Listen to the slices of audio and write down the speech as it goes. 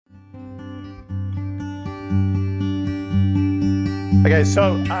Okay,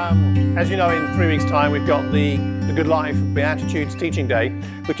 so as you know, in 3 weeks' time, we've got the Good Life Beatitudes Teaching Day,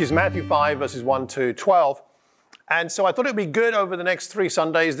 which is Matthew 5, verses 1 to 12. And so I thought it would be good over the next 3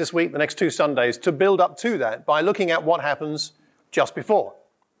 Sundays this week, the next 2 Sundays, to build up to that by looking at what happens just before.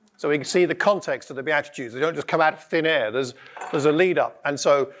 So we can see the context of the Beatitudes. They don't just come out of thin air. There's a lead up. And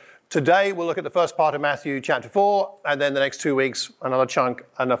so today we'll look at the first part of Matthew chapter 4, and then the next 2 weeks, another chunk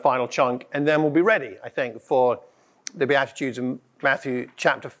and a final chunk. And then we'll be ready, I think, for the Beatitudes in Matthew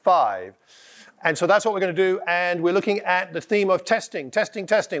chapter 5. And so that's what we're going to do. And we're looking at the theme of testing.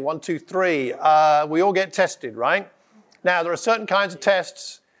 1, 2, 3. We all get tested, right? Now, there are certain kinds of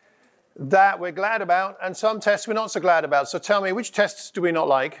tests that we're glad about and some tests we're not so glad about. So tell me, which tests do we not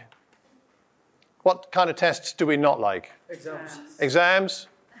like? What kind of tests do we not like? Exams?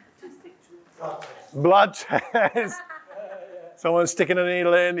 Blood tests. Someone sticking a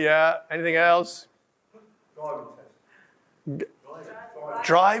needle in, yeah. Anything else?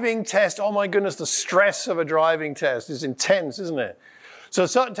 Driving test. Oh my goodness, the stress of a driving test is intense, isn't it? So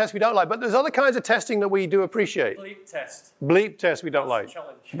certain tests we don't like, but there's other kinds of testing that we do appreciate. Bleep test we don't like.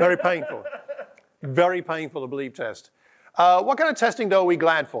 Very painful. Very painful, the bleep test. What kind of testing though are we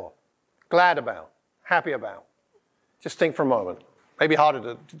glad for? Glad about? Happy about? Just think for a moment. Maybe harder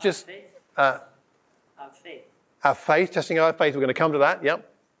to just... Our faith. Our faith, testing our faith. We're going to come to that,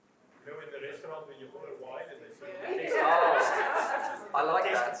 yep. You know, in the restaurant when you order wine and they say, I like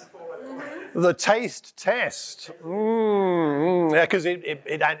that. The taste test. Yeah, because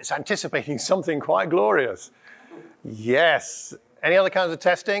it's anticipating something quite glorious. Yes. Any other kinds of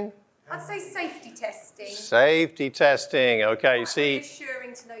testing? I'd say safety testing. Safety testing. Okay, you see.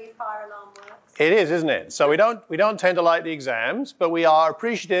 Reassuring to know your fire alarm works. It is, isn't it? So we don't tend to like the exams, but we are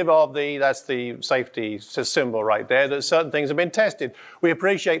appreciative of that's the safety symbol right there, that certain things have been tested. We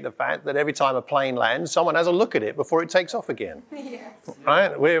appreciate the fact that every time a plane lands, someone has a look at it before it takes off again. Yes.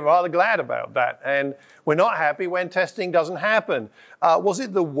 Right? We're rather glad about that. And we're not happy when testing doesn't happen. Was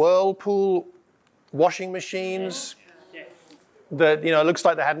it the Whirlpool washing machines? That, looks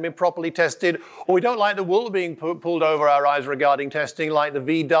like they hadn't been properly tested, or we don't like the wool being pulled over our eyes regarding testing, like the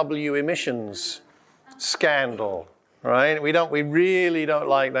VW emissions scandal, right? We really don't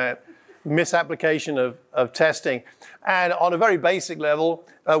like that misapplication of testing. And on a very basic level,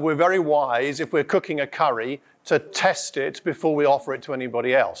 we're very wise if we're cooking a curry to test it before we offer it to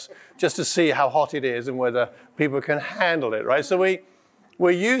anybody else, just to see how hot it is and whether people can handle it, right? So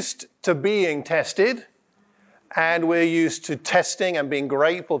we're used to being tested. And we're used to testing and being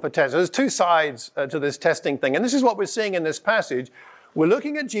grateful for testing. There's 2 sides to this testing thing. And this is what we're seeing in this passage. We're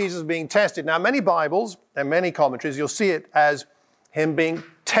looking at Jesus being tested. Now, many Bibles and many commentaries, you'll see it as him being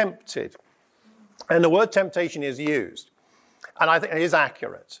tempted. And the word temptation is used. And I think it is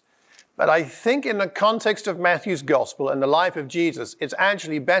accurate. But I think in the context of Matthew's gospel and the life of Jesus, it's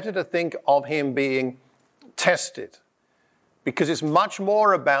actually better to think of him being tested. Because it's much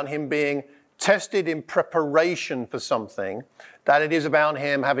more about him being tested in preparation for something, that it is about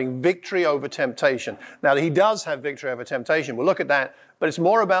him having victory over temptation. Now, he does have victory over temptation. We'll look at that, but it's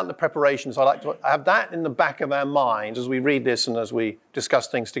more about the preparation. So I like to have that in the back of our minds as we read this and as we discuss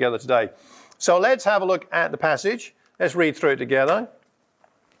things together today. So let's have a look at the passage. Let's read through it together,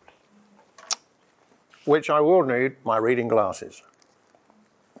 which I will need my reading glasses.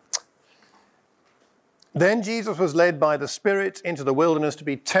 Then Jesus was led by the Spirit into the wilderness to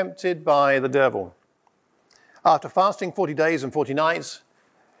be tempted by the devil. After fasting 40 days and 40 nights,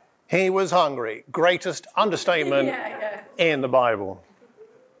 he was hungry. Greatest understatement in the Bible.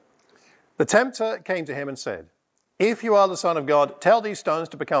 The tempter came to him and said, "If you are the Son of God, tell these stones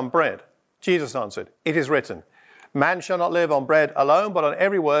to become bread." Jesus answered, "It is written, man shall not live on bread alone, but on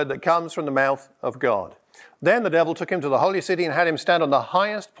every word that comes from the mouth of God." Then the devil took him to the holy city and had him stand on the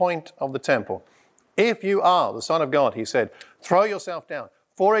highest point of the temple. "If you are the Son of God," he said, "throw yourself down,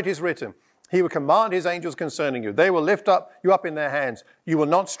 for it is written, he will command his angels concerning you. They will lift you up in their hands. You will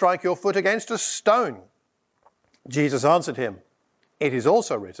not strike your foot against a stone." Jesus answered him, "It is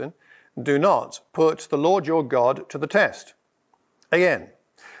also written, do not put the Lord your God to the test." Again,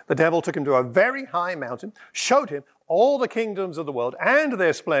 the devil took him to a very high mountain, showed him all the kingdoms of the world and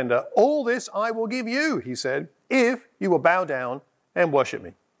their splendor. "All this I will give you," he said, "if you will bow down and worship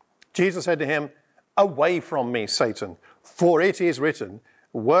me." Jesus said to him, "Away from me, Satan, for it is written,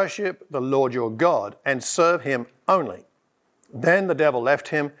 worship the Lord your God and serve him only." Then the devil left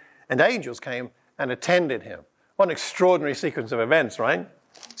him, and angels came and attended him. What an extraordinary sequence of events, right?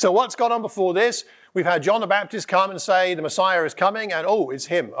 So what's gone on before this? We've had John the Baptist come and say the Messiah is coming, and it's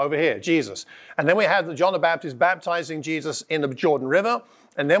him over here, Jesus. And then we have John the Baptist baptizing Jesus in the Jordan River,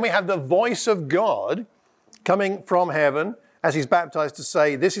 and then we have the voice of God coming from heaven as he's baptized to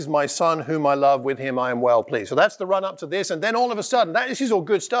say, this is my son whom I love, with him I am well pleased. So that's the run up to this. And then all of a sudden, this is all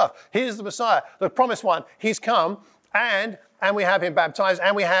good stuff. Here's the Messiah, the promised one. He's come and we have him baptized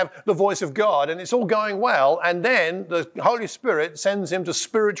and we have the voice of God and it's all going well. And then the Holy Spirit sends him to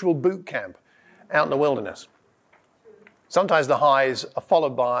spiritual boot camp out in the wilderness. Sometimes the highs are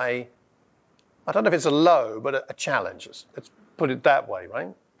followed by, I don't know if it's a low, but a challenge. Let's put it that way, right?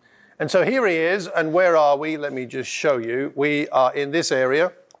 And so here he is, and where are we? Let me just show you. We are in this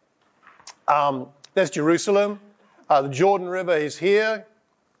area. There's Jerusalem. The Jordan River is here.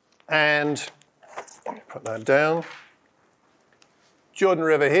 And put that down. Jordan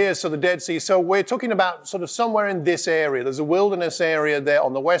River here, so the Dead Sea. So we're talking about sort of somewhere in this area. There's a wilderness area there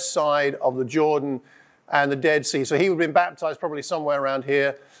on the west side of the Jordan and the Dead Sea. So he would have been baptized probably somewhere around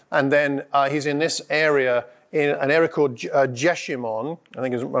here. And then he's in this area, in an area called Jeshimon, I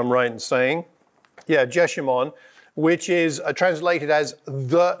think is what I'm right in saying. Yeah, Jeshimon, which is translated as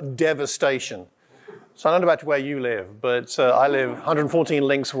the devastation. So I don't know about where you live, but I live 114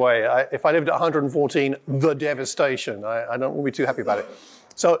 links away. If I lived at 114, the devastation, I don't be too happy about it.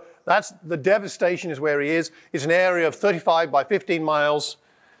 So that's the devastation is where he is. It's an area of 35 by 15 miles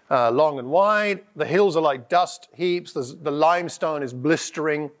long and wide. The hills are like dust heaps. The limestone is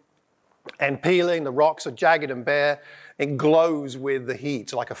blistering and peeling. The rocks are jagged and bare. It glows with the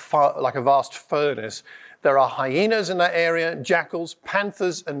heat, like a vast furnace. There are hyenas in that area, jackals,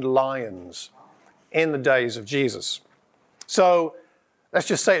 panthers, and lions in the days of Jesus. So let's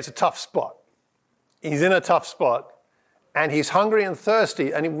just say it's a tough spot. He's in a tough spot, and he's hungry and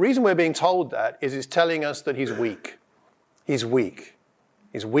thirsty. And the reason we're being told that is he's telling us that he's weak. He's weak.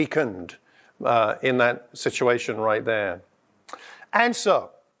 He's weakened in that situation right there. And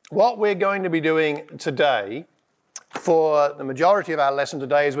so what we're going to be doing today, for the majority of our lesson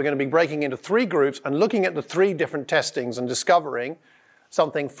today, is we're going to be breaking into 3 groups and looking at the 3 different testings and discovering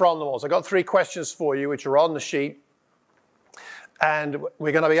something from them all. So I've got 3 questions for you, which are on the sheet. And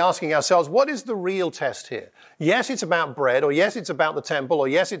we're going to be asking ourselves, what is the real test here? Yes, it's about bread, or yes, it's about the temple, or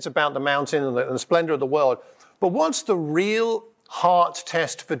yes, it's about the mountain and the splendor of the world. But what's the real heart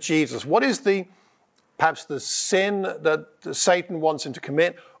test for Jesus? What is perhaps the sin that Satan wants him to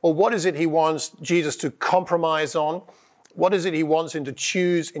commit? Or what is it he wants Jesus to compromise on? What is it he wants him to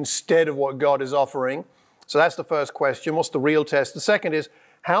choose instead of what God is offering? So that's the first question. What's the real test? The second is,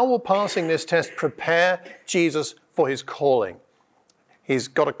 how will passing this test prepare Jesus for his calling? He's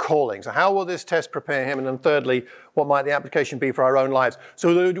got a calling. So how will this test prepare him? And then thirdly, what might the application be for our own lives?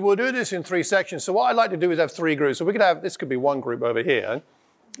 So we'll do this in 3 sections. So what I'd like to do is have 3 groups. So this could be one group over here.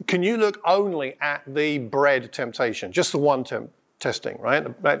 Can you look only at the bread temptation? Just the one testing, right?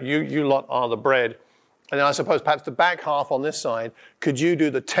 You lot are the bread. And then I suppose perhaps the back half on this side, could you do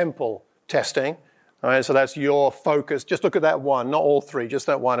the temple testing? All right, so that's your focus. Just look at that one, not all 3, just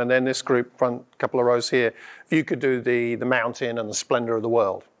that one. And then this group, front couple of rows here, if you could do the mountain and the splendor of the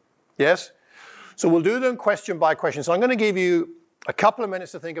world. Yes? So we'll do them question by question. So I'm going to give you a couple of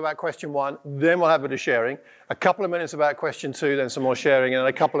minutes to think about question 1, then we'll have a bit of sharing. A couple of minutes about question 2, then some more sharing, and then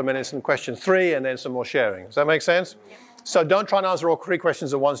a couple of minutes in question 3, and then some more sharing. Does that make sense? Yeah. So don't try and answer all 3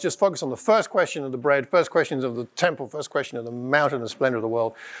 questions at once. Just focus on the first question of the bread, first questions of the temple, first question of the mountain and the splendor of the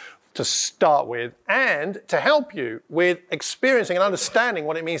world to start with, and to help you with experiencing and understanding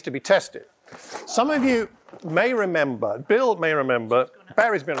what it means to be tested. Some of you may remember, Bill may remember,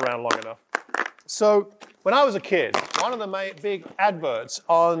 Barry's been around long enough. So when I was a kid, one of the big adverts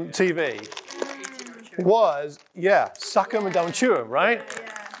on TV was, suck 'em and don't chew 'em, right?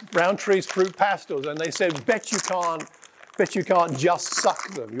 Rowntree's fruit pastels, and they said, bet you can't just suck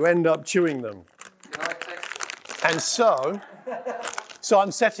them. You end up chewing them. And so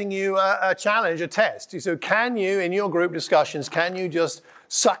I'm setting you a challenge, a test. So can you, in your group discussions, can you just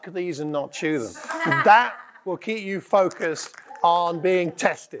suck these and not chew them? That will keep you focused on being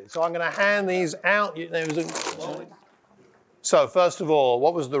tested. So I'm going to hand these out. So first of all,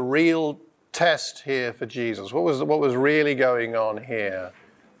 what was the real test here for Jesus? What was really going on here?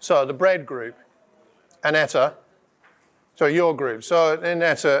 So the bread group, Annetta. So your group. So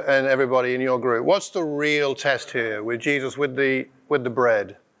Annetta and everybody in your group. What's the real test here with Jesus, with the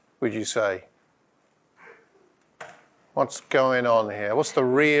bread, would you say? What's going on here? What's the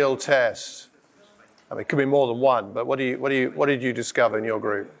real test? I mean, it could be more than one, but what did you discover in your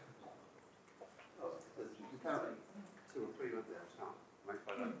group?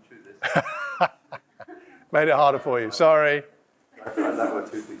 Made it harder for you. Sorry. I don't want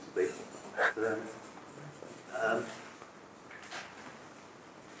 2 things to be.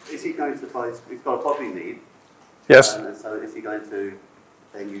 Is he going to place? He's got a bodily need. Yes. And so is he going to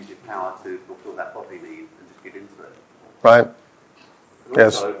then use his power to fulfill that bodily need and just get into it. Right. But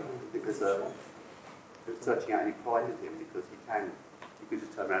Yes. also, because they're searching out any pride in him, because you could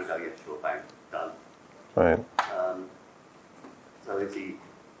just turn around and go, yeah, sure, bang, done. Right. So he's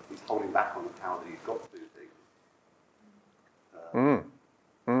holding back on the power that he's got to do things.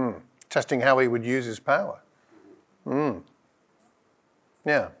 Testing how he would use his power.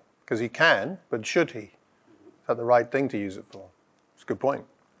 Yeah, because he can, but should he? Is that the right thing to use it for? It's a good point.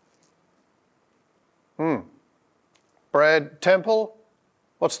 Bread, temple,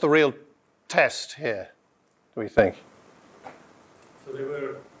 what's the real test here, do we think? So there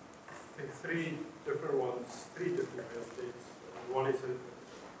were, I think, three different states. One is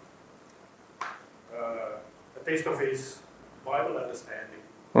a taste of his Bible understanding.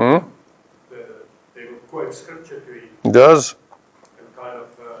 They will quote scripture to him It does. and kind of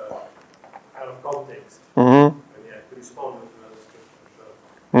out of context, Mm-hmm. and he had to respond with another scripture.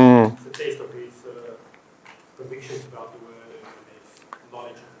 So it's a taste of his convictions about the word and his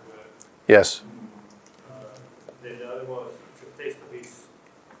knowledge of the word. Yes. Then the other was it's a taste of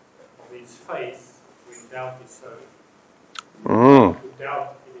his faith when doubt is so. With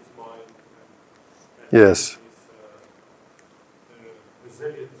doubt in his mind. And Yes. his, the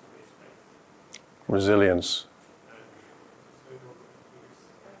resilience of his faith. Resilience.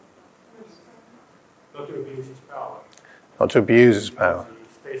 Not to abuse his power. Not to abuse his power.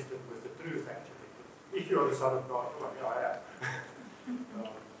 He's tested with the truth, actually. If you're the Son of God, well, yeah, I am.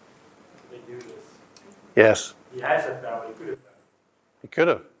 They do this. Yes. He has that power, he could have done it. He could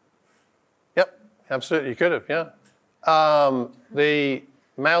have. Yep, absolutely, he could have, yeah. The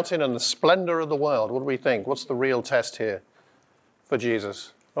mountain and the splendor of the world, what do we think? What's the real test here for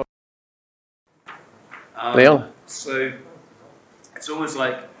Jesus? Leon? So it's almost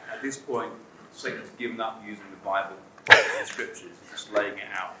like at this point, Satan's given up using the Bible and scriptures, and just laying it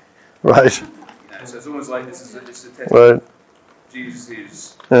out. Right. You know, so it's almost like this is a test Right. of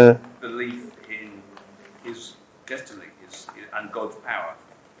Jesus' belief in his destiny and God's power.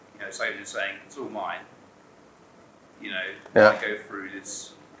 You know, Satan is saying, it's all mine. You know, Yeah. why go through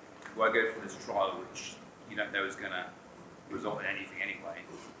this trial which you don't know is going to result in anything anyway?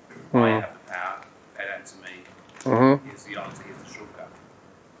 I have the power, pay that to me. Here's the answer, here's the shortcut.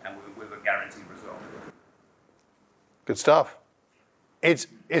 And with a guaranteed result. Good stuff. It's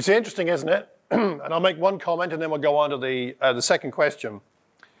interesting, isn't it? And I'll make one comment and then we'll go on to the second question.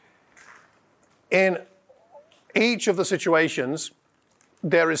 In each of the situations,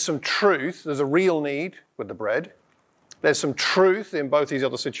 there is some truth. There's a real need with the bread. There's some truth in both these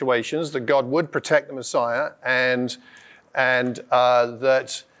other situations that God would protect the Messiah and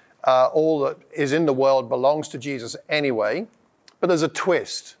that all that is in the world belongs to Jesus anyway. But there's a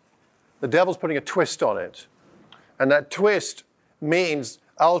twist. The devil's putting a twist on it. And that twist means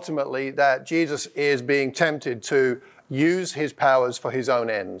ultimately that Jesus is being tempted to use his powers for his own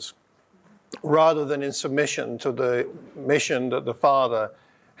ends, rather than in submission to the mission that the Father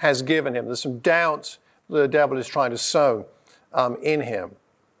has given him. There's some doubt the devil is trying to sow in him.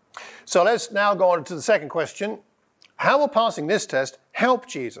 So let's now go on to the second question. How will passing this test help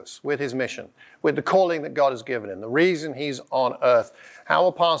Jesus with his mission, with the calling that God has given him, the reason he's on earth? How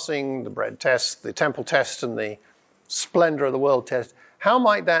will passing the bread test, the temple test, and the splendor of the world test, how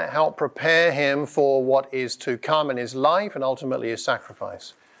might that help prepare him for what is to come in his life and ultimately his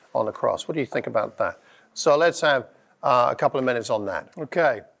sacrifice on the cross? What do you think about that? So let's have a couple of minutes on that.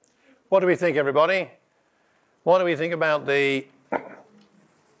 Okay. What do we think, everybody? What do we think about the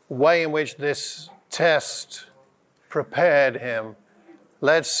way in which this test prepared him?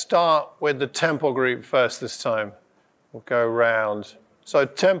 Let's start with the temple group first this time. We'll go round. So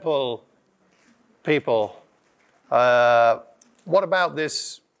temple people, what about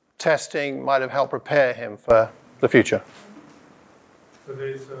this testing might have helped prepare him for the future? So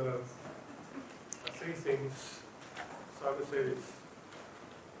there's three things. So I would say this.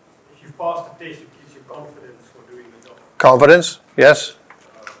 If you pass the test, it gives you confidence for doing the job. Confidence, yes.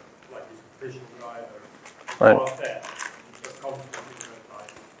 Like this vision guide Right. or pass that. You've got confidence in your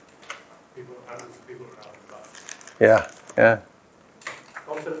life. People, hundreds of people around the life. Yeah.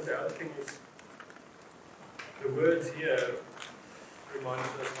 Confidence, the other thing is the words here remind us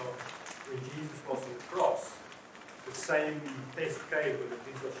of when Jesus was on the cross. The same test came when the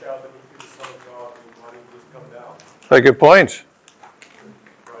people shouted, "If you're the Son of God, then why don't you just come down?" Very good point.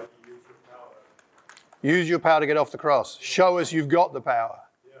 Right? You use your power. Use your power to get off the cross. Show us you've got the power.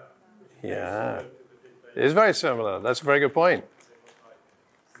 Yeah. Yeah. It is very similar. That's a very good point.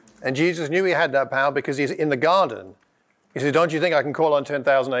 And Jesus knew he had that power because he's in the garden. He said, don't you think I can call on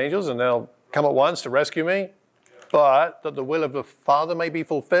 10,000 angels and they'll come at once to rescue me? But that the will of the Father may be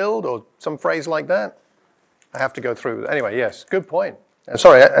fulfilled, or some phrase like that. I have to go through. Anyway, yes, good point.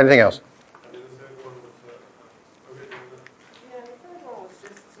 Sorry, anything else? And then the third one was, okay, Yeah, the third one was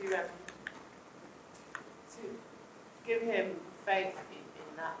just to give him faith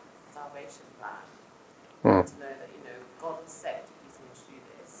in that salvation plan. Hmm. To know that, God has said he's going to do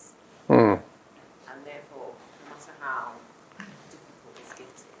this. Hmm. And therefore, no matter how difficult it's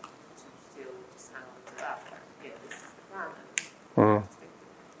getting, to still just hang on to that. Yeah, this is the plan. And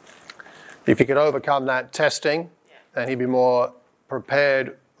If he could overcome that testing, then he'd be more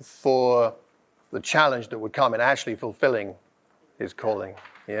prepared for the challenge that would come in actually fulfilling his calling.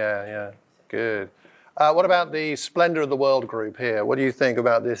 Yeah, good. What about the Splendor of the World group here? What do you think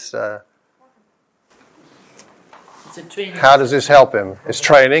about this? It's a training. How does this help him? It's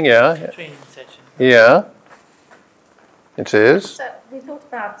training, yeah. Training session. Yeah, it is. So we thought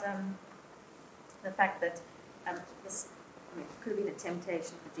about the fact that this could have been a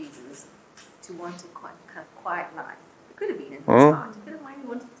temptation for Jesus to want a quiet life. It could have been in his heart. He could have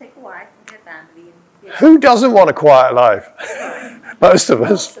wanted to take a wife and get a family. And, Who doesn't want a quiet life? Most of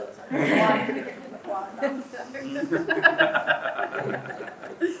us.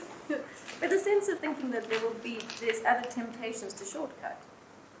 But the sense of thinking that there's other temptations to shortcut.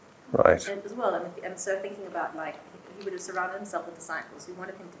 Right. As well, and so thinking about he would have surrounded himself with disciples who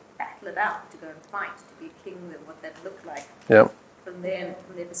wanted him to battle it out, to go and fight, to be a king, and what that looked like Yep. from their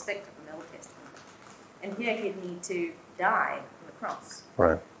perspective from the Old Testament. And here he'd need to die on the cross.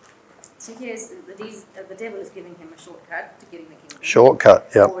 Right. So here's the devil is giving him a shortcut to getting the kingdom. Shortcut.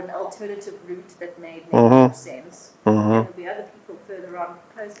 Yep. Or an alternative route that made more sense. And there'll be other people further on,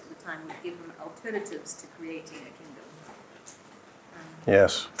 closer to the time, who give him alternatives to creating a kingdom.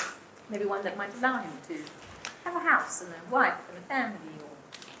 Yes. Maybe one that might allow him to have a house and a wife and a family,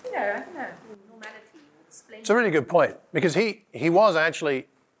 or I don't know, normality or splendor. It's a really good point, because he was actually,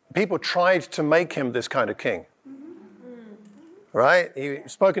 people tried to make him this kind of king. Right? He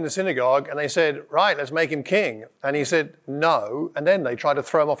spoke in the synagogue and they said, right, let's make him king. And he said, no. And then they tried to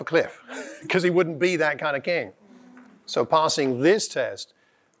throw him off a cliff because he wouldn't be that kind of king. So passing this test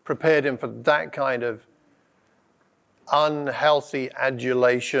prepared him for that kind of unhealthy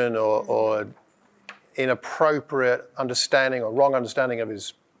adulation or inappropriate understanding or wrong understanding of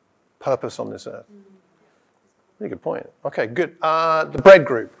his purpose on this earth. Really good point. Okay, good. The bread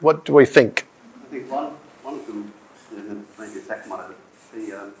group, what do we think? I think one of them, maybe the second one,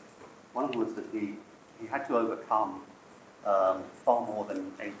 one of them was that he had to overcome far more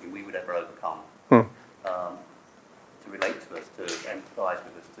than anything we would ever overcome. To relate to us, to empathise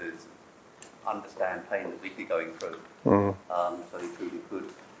with us, to understand pain that we'd be going through. So he truly could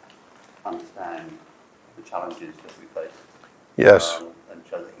understand the challenges that we face. Yes. And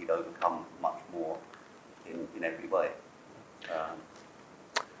show that he'd overcome much more in every way.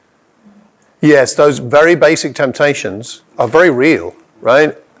 Yes, those very basic temptations are very real,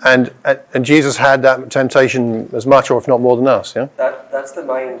 right? And Jesus had that temptation as much, or if not more than us, yeah? That's the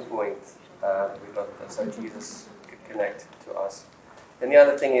main point. We got that, so Jesus could connect to us. And the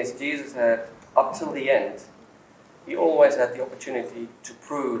other thing is, Jesus had, up till the end, he always had the opportunity to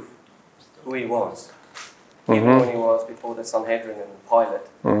prove who he was. Even when he was before the Sanhedrin and Pilate,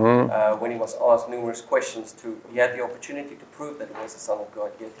 when he was asked numerous questions, he had the opportunity to prove that he was the Son of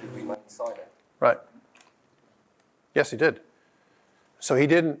God, yet he remained silent. Right. Yes, he did. So he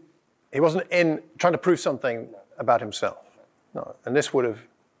wasn't trying to prove something about himself. No. And this would have,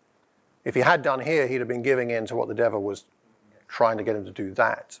 if he had done here, he'd have been giving in to what the devil was trying to get him to do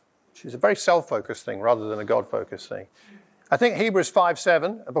that. Which is a very self-focused thing rather than a God-focused thing. I think Hebrews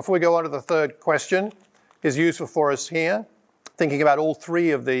 5:7, before we go on to the third question, is useful for us here, thinking about all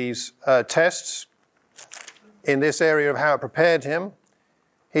three of these tests in this area of how it prepared him.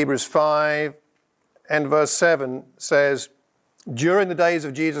 Hebrews 5 and verse 7 says, during the days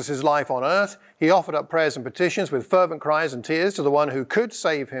of Jesus' life on earth, he offered up prayers and petitions with fervent cries and tears to the one who could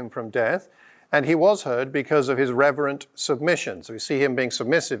save him from death, and he was heard because of his reverent submission. So we see him being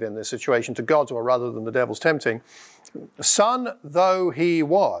submissive in this situation to God's will rather than the devil's tempting. Son though he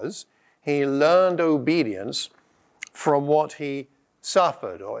was, he learned obedience from what he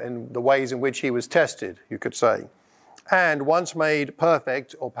suffered, or in the ways in which he was tested, you could say. And once made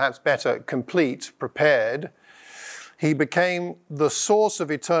perfect, or perhaps better, complete, prepared, he became the source of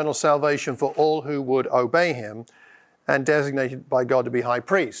eternal salvation for all who would obey him, and designated by God to be high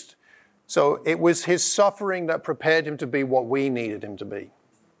priest. So it was his suffering that prepared him to be what we needed him to be.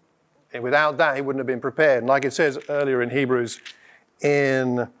 And without that, he wouldn't have been prepared. And like it says earlier in Hebrews,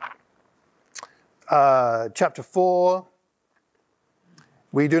 in chapter 4,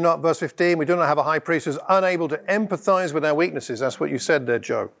 verse 15, we do not have a high priest who's unable to empathize with our weaknesses. That's what you said there,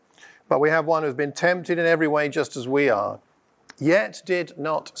 Joe. But we have one who's been tempted in every way just as we are, yet did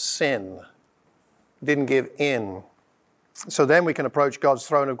not sin, didn't give in. So then we can approach God's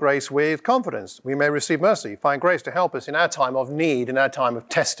throne of grace with confidence. We may receive mercy, find grace to help us in our time of need, in our time of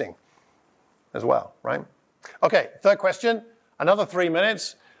testing as well, right? Okay, third question, another 3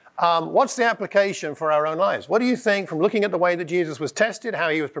 minutes. What's the application for our own lives? What do you think, from looking at the way that Jesus was tested, how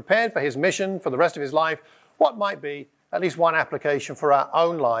he was prepared for his mission for the rest of his life, what might be at least one application for our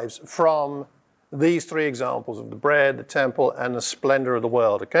own lives from these 3 examples of the bread, the temple, and the splendor of the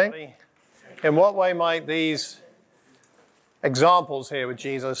world, okay? In what way might these examples here with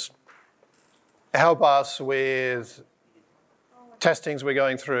Jesus help us with testings we're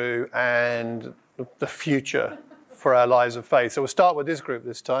going through and the future for our lives of faith? So we'll start with this group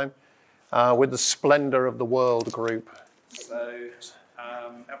this time, with the splendor of the world group. So,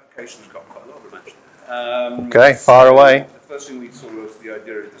 application's got quite a lot of them actually. Okay, far away. The first thing we saw was the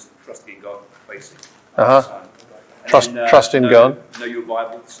idea of just trusting in God, basically. Trust in God. Know your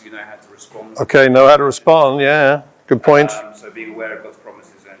Bible, so you know how to respond. Okay, know how to respond, yeah. Good point. So being aware of God's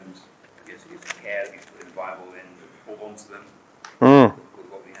promises and his care that he's put in the Bible and hold on to them.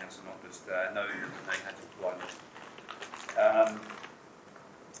 With what we have, so not just know how to apply them.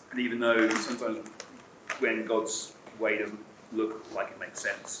 And even though sometimes when God's way doesn't look like it makes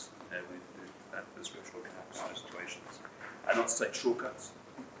sense, the scriptural accounts of situations, and not to take shortcuts.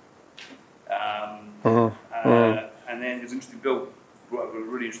 And then it's interesting, Bill brought up a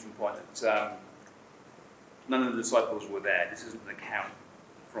really interesting point that none of the disciples were there. This isn't an account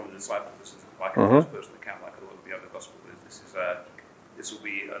from the disciples. This isn't like a first-person account like a lot of the other gospel is. This will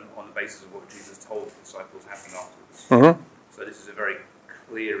be on the basis of what Jesus told the disciples happening afterwards. So this is a very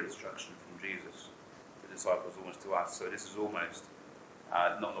clear instruction from Jesus to the disciples, almost to us. So this is almost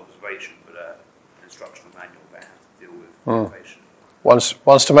not an observation, but an instructional manual about how to deal with observation.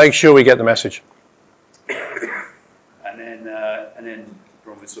 Wants to make sure we get the message. And then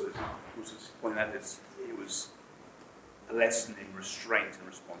Bron was sort of also pointing out this, it was a lesson in restraint and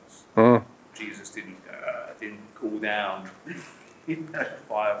response. Jesus didn't call down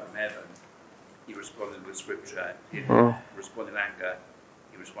fire from heaven. He responded with scripture. He didn't respond in anger.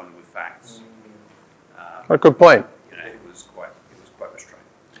 He responded with facts. A good point. It was quite restrained.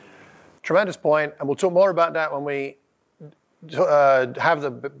 Tremendous point, and we'll talk more about that when we have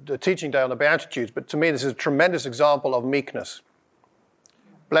the teaching day on the Beatitudes. But to me, this is a tremendous example of meekness.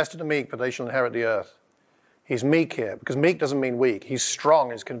 Blessed are the meek, for they shall inherit the earth. He's meek here, because meek doesn't mean weak. He's strong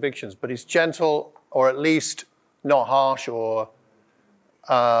in his convictions, but he's gentle, or at least not harsh or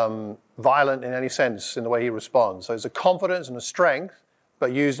violent in any sense in the way he responds. So it's a confidence and a strength,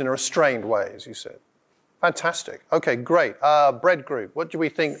 but used in a restrained way, as you said. Fantastic. Okay, great. Bread group, what do we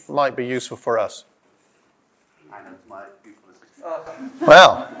think might be useful for us?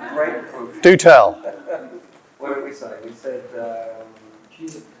 Well, do tell. What did we say? We said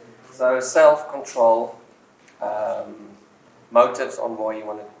so self-control, motives on why you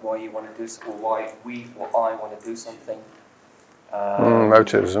want to do, or why I want to do something.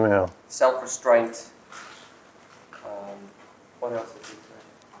 Motives, yeah. Self-restraint. What else did we say?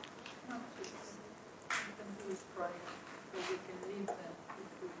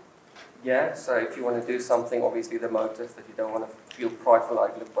 Yeah, so if you want to do something, obviously the motive that you don't want to feel prideful,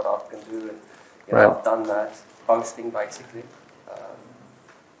 like look what I can do, and I've done that. Boasting, basically.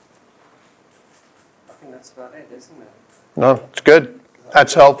 I think that's about it, isn't it? No, it's good.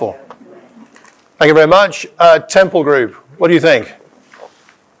 That's helpful. Thank you very much. Temple group, what do you think?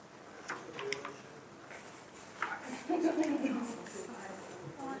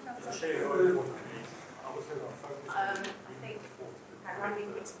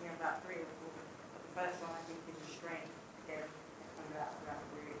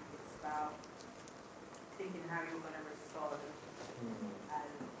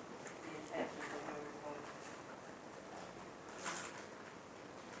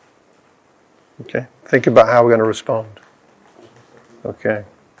 Okay, think about how we're going to respond. Okay.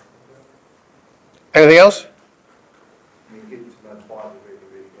 Anything else?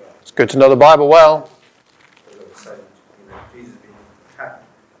 It's good to know the Bible well. Jesus being attacked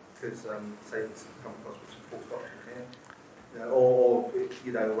because Satan's come across with some false doctrine here, or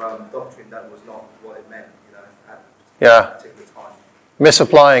doctrine that was not what it meant, at a particular time.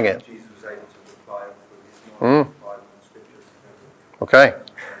 Misapplying it. Jesus was able to reply with his knowledge of the Bible and scriptures. Okay.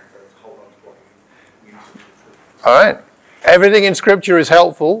 All right. Everything in Scripture is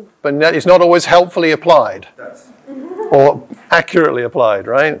helpful, but it's not always helpfully applied or accurately applied,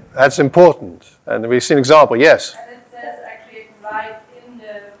 right? That's important. And we've seen an example. Yes? And it says actually right in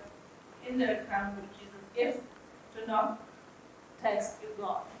the account that Jesus gives to not test with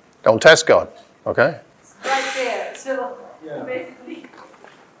God. Don't test God. Okay? Right there. So Yeah. basically,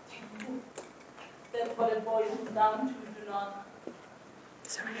 that's what it boils down to. Do not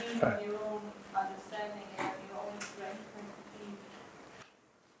lean on your own understanding and your own strength and belief.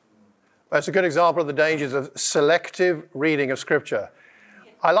 That's a good example of the dangers of selective reading of Scripture.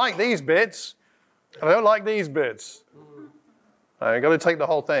 I like these bits, and I don't like these bits. I've got to take the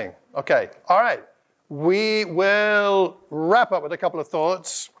whole thing. Okay, all right. We will wrap up with a couple of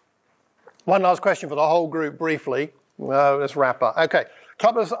thoughts. One last question for the whole group briefly. Let's wrap up. Okay, a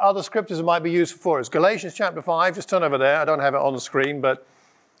couple of other scriptures that might be useful for us. Galatians chapter 5, just turn over there. I don't have it on the screen, but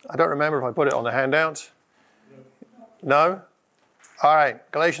I don't remember if I put it on the handout. No? All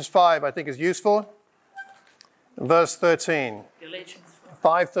right, Galatians 5 I think is useful. Verse 13. Galatians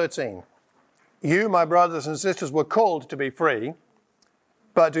 5:13. You, my brothers and sisters, were called to be free,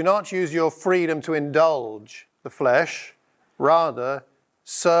 but do not use your freedom to indulge the flesh. Rather,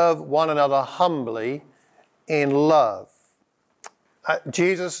 serve one another humbly in love.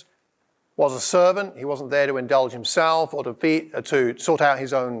 Jesus was a servant. He wasn't there to indulge himself or to sort out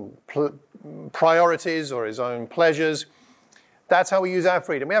his own priorities or his own pleasures. That's how we use our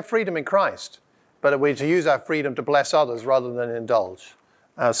freedom. We have freedom in Christ, but we're to use our freedom to bless others rather than indulge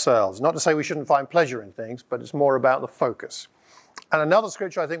ourselves. Not to say we shouldn't find pleasure in things, but it's more about the focus. And another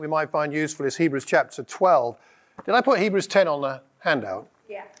scripture I think we might find useful is Hebrews chapter 12. Did I put Hebrews 10 on the handout?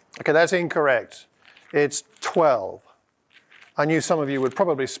 Yeah. Okay, that's incorrect. It's 12. I knew some of you would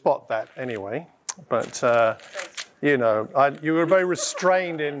probably spot that anyway, but you were very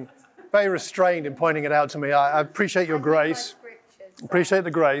restrained in pointing it out to me. I appreciate your grace. Appreciate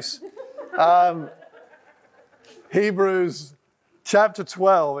the grace. Hebrews chapter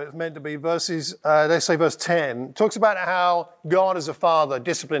 12, it's meant to be verses, let's say verse 10, talks about how God as a father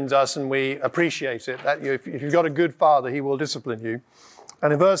disciplines us and we appreciate it. That if you've got a good father, he will discipline you.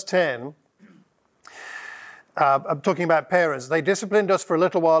 And in verse 10, I'm talking about parents. They disciplined us for a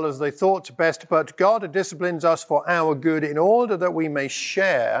little while as they thought best, but God disciplines us for our good in order that we may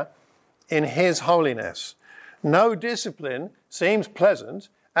share in his holiness. No discipline seems pleasant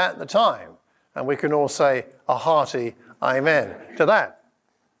at the time. And we can all say a hearty amen to that.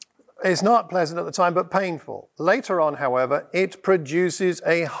 It's not pleasant at the time, but painful. Later on, however, it produces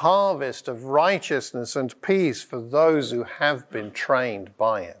a harvest of righteousness and peace for those who have been trained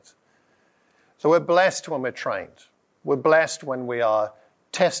by it. So we're blessed when we're trained. We're blessed when we are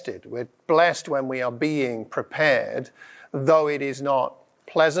tested. We're blessed when we are being prepared. Though it is not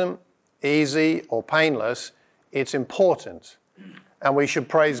pleasant, easy, or painless, it's important. And we should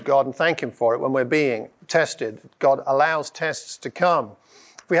praise God and thank him for it when we're being tested. God allows tests to come.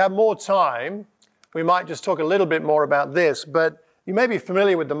 If we have more time, we might just talk a little bit more about this, but you may be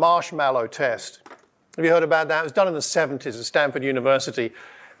familiar with the marshmallow test. Have you heard about that? It was done in the 70s at Stanford University,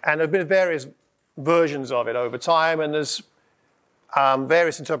 and there have been various versions of it over time, and there's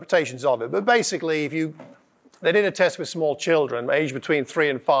various interpretations of it. But basically, they did a test with small children, aged between 3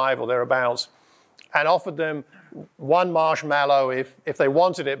 and 5 or thereabouts, and offered them one marshmallow if they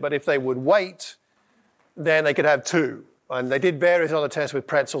wanted it, but if they would wait, then they could have 2. And they did various other tests with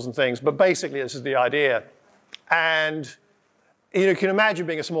pretzels and things, but basically this is the idea. And you can imagine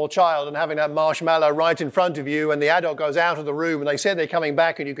being a small child and having that marshmallow right in front of you, and the adult goes out of the room and they said they're coming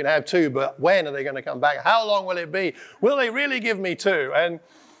back and you can have 2, but when are they going to come back? How long will it be? Will they really give me 2?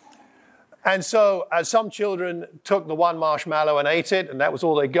 And so some children took the one marshmallow and ate it, and that was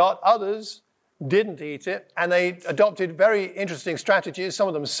all they got. Others didn't eat it, and they adopted very interesting strategies. Some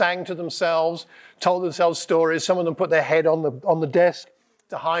of them sang to themselves, told themselves stories. Some of them put their head on the desk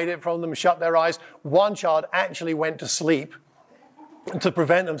to hide it from them, shut their eyes. One child actually went to sleep to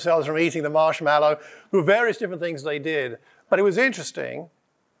prevent themselves from eating the marshmallow. There were various different things they did. But it was interesting,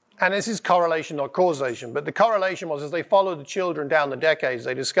 and this is correlation, not causation, but the correlation was as they followed the children down the decades,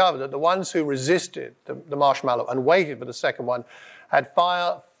 they discovered that the ones who resisted the marshmallow and waited for the second one had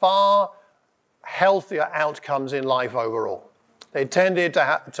far healthier outcomes in life overall. They tended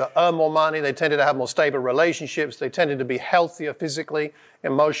to earn more money, they tended to have more stable relationships, they tended to be healthier physically,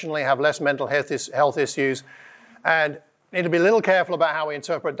 emotionally, have less mental health issues. And we need to be a little careful about how we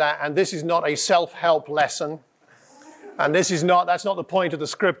interpret that. And this is not a self-help lesson. And that's not the point of the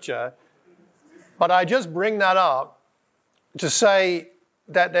scripture. But I just bring that up to say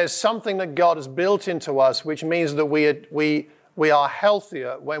that there's something that God has built into us, which means that we are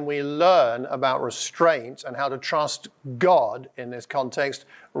healthier when we learn about restraint and how to trust God in this context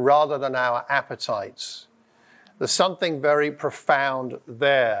rather than our appetites. There's something very profound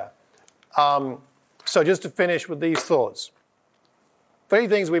there. So just to finish with these thoughts. 3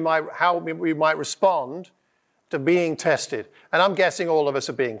 things how we might respond to being tested. And I'm guessing all of us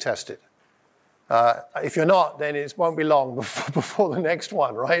are being tested. If you're not, then it won't be long before the next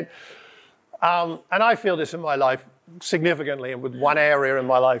one, right? And I feel this in my life significantly, and with one area in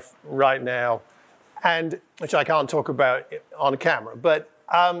my life right now, and which I can't talk about on camera. But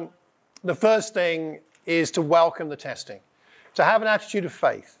the first thing is to welcome the testing, to have an attitude of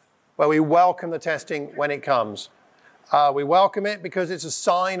faith where we welcome the testing when it comes. We welcome it because it's a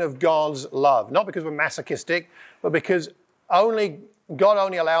sign of God's love, not because we're masochistic, but because God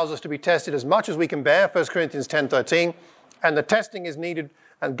only allows us to be tested as much as we can bear, 1 Corinthians 10:13, and the testing is needed,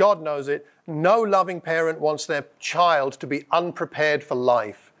 and God knows it. No loving parent wants their child to be unprepared for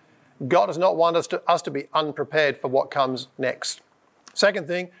life. God does not want us to be unprepared for what comes next. Second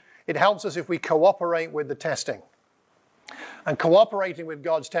thing, it helps us if we cooperate with the testing. And cooperating with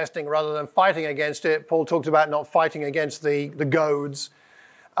God's testing rather than fighting against it. Paul talks about not fighting against the goads.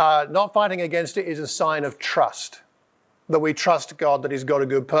 Not fighting against it is a sign of trust, that we trust God, that he's got a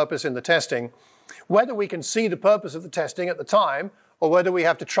good purpose in the testing. Whether we can see the purpose of the testing at the time, or whether we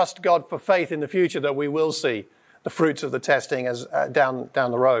have to trust God for faith in the future that we will see the fruits of the testing as down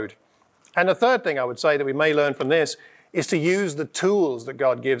the road. And the third thing I would say that we may learn from this is to use the tools that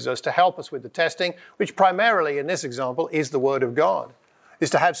God gives us to help us with the testing, which primarily in this example is the Word of God, is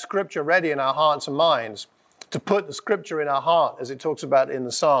to have Scripture ready in our hearts and minds, to put the Scripture in our heart, as it talks about in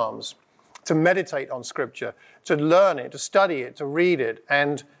the Psalms, to meditate on Scripture, to learn it, to study it, to read it,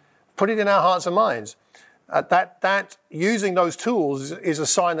 and put it in our hearts and minds. That using those tools is a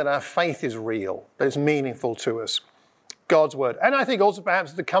sign that our faith is real, that it's meaningful to us. God's Word. And I think also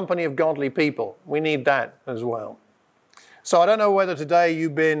perhaps the company of godly people. We need that as well. So I don't know whether today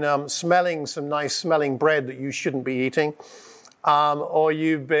you've been smelling some nice smelling bread that you shouldn't be eating, or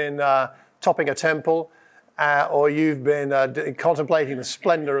you've been topping a temple, or you've been contemplating the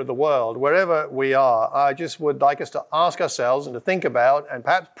splendor of the world. Wherever we are, I just would like us to ask ourselves and to think about and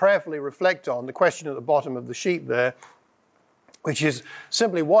perhaps prayerfully reflect on the question at the bottom of the sheet there, which is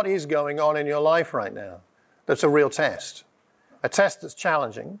simply what is going on in your life right now that's a real test, a test that's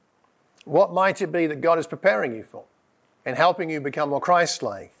challenging. What might it be that God is preparing you for? In helping you become more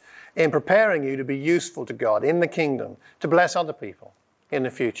Christ-like, in preparing you to be useful to God in the kingdom, to bless other people in the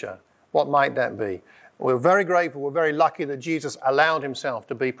future. What might that be? We're very grateful, we're very lucky that Jesus allowed himself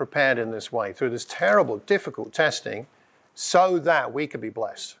to be prepared in this way through this terrible, difficult testing so that we could be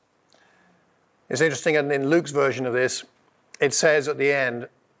blessed. It's interesting, and in Luke's version of this, it says at the end,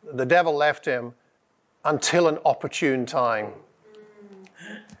 the devil left him until an opportune time.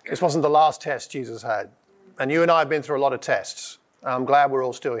 This wasn't the last test Jesus had. And you and I have been through a lot of tests. I'm glad we're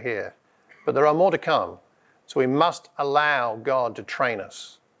all still here. But there are more to come. So we must allow God to train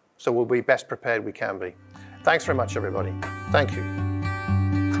us so we'll be best prepared we can be. Thanks very much, everybody. Thank you.